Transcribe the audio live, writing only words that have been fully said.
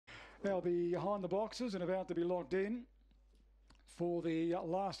Now behind the boxes and about to be locked in for the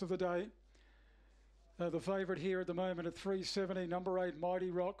last of the day. The favourite here at the moment at $3.70, number 8 Mighty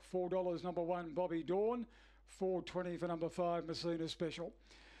Rock, $4 number 1 Bobby Dawn, $4.20 for number 5 Messina Special.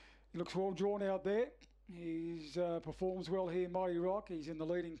 He looks well drawn out there. He's performs well here, Mighty Rock. He's in the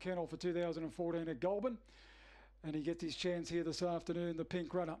leading kennel for 2014 at Goulburn, and he gets his chance here this afternoon, the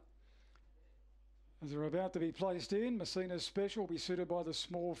pink runner. As they're about to be placed in, Messina Special will be suited by the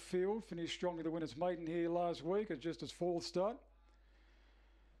small field, finished strongly to win its maiden here last week at just its fourth start.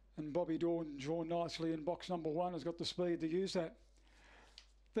 And Bobby Dawn, drawn nicely in box number 1, has got the speed to use that.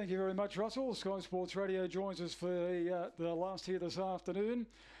 Thank you very much, Russell. Sky Sports Radio joins us for the last here this afternoon.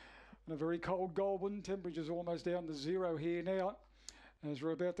 And a very cold Goulburn, temperatures almost down to 0 here now. As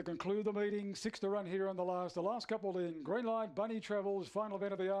we're about to conclude the meeting, 6 to run here on the last couple in. Green light, Bunny Travels, final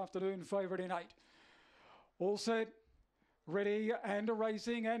event of the afternoon, favourite in 8. All set. Ready and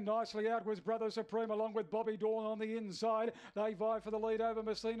racing, and nicely out was Brother Supreme along with Bobby Dawn on the inside. They vie for the lead over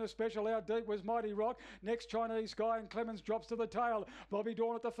Messina Special. Out deep was Mighty Rock. Next Chinese Sky, and Clemens drops to the tail. Bobby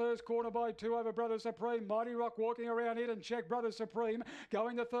Dawn at the first corner by 2 over Brother Supreme. Mighty Rock walking around it and check Brother Supreme.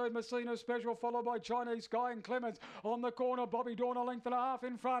 Going the third, Messina Special, followed by Chinese Sky and Clemens. On the corner, Bobby Dawn a length and a half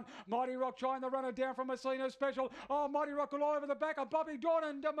in front. Mighty Rock trying the runner down from Messina Special. Oh, Mighty Rock all over the back of Bobby Dawn,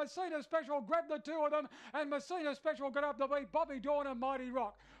 and Messina Special grabbed the 2 of them, and Messina Special got up to beat Bobby Dawn and Mighty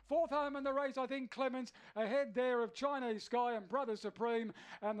Rock. Fourth home in the race, I think Clemens ahead there of Chinese Sky and Brother Supreme,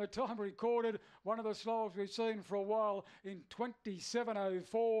 and the time recorded, one of the slowest we've seen for a while, in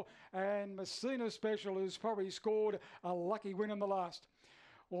 27.04, and Messina Special has probably scored a lucky win in the last.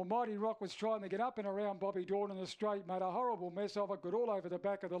 Well, Mighty Rock was trying to get up and around Bobby Dawn in the straight, made a horrible mess of it, got all over the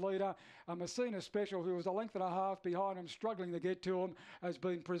back of the leader. And Messina Special, who was a length and a half behind him, struggling to get to him, has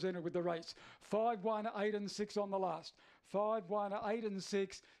been presented with the race. 5, 1, 8 and 6 on the last. 5, 1, 8 and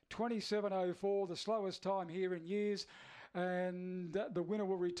 6, 27.04, the slowest time here in years. And the winner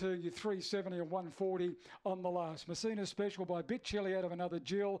will return you 370 and 140 on the last. Messina Special by Bit Chilly out of another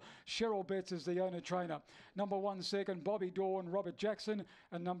Jill. Cheryl Betts is the owner trainer. Number 1 second, Bobby Dawn, Robert Jackson,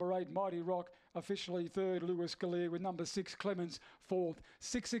 and number 8 Mighty Rock officially third, Lewis Gallier, with number 6 Clemens fourth.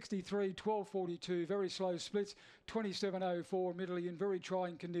 663, 1242, very slow splits. 27.04, admittedly in very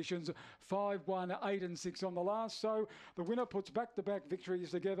trying conditions. 5, 1, 8 and 6 on the last. So the winner puts back-to-back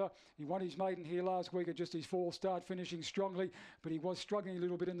victories together. He won his maiden here last week at just his fourth start, finishing strongly, but he was struggling a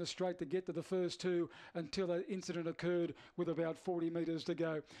little bit in the straight to get to the first 2 until that incident occurred with about 40 metres to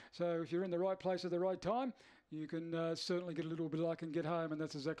go. So if you're in the right place at the right time, you can certainly get a little bit luck and get home, and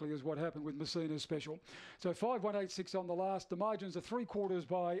that's exactly as what happened with Messina Special. So 5, 1, 8, 6 on the last. The margins are 3/4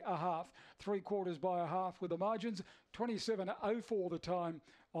 by a half. 3/4 by a half with the margins. 27.04 the time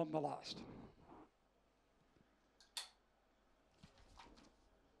on the last.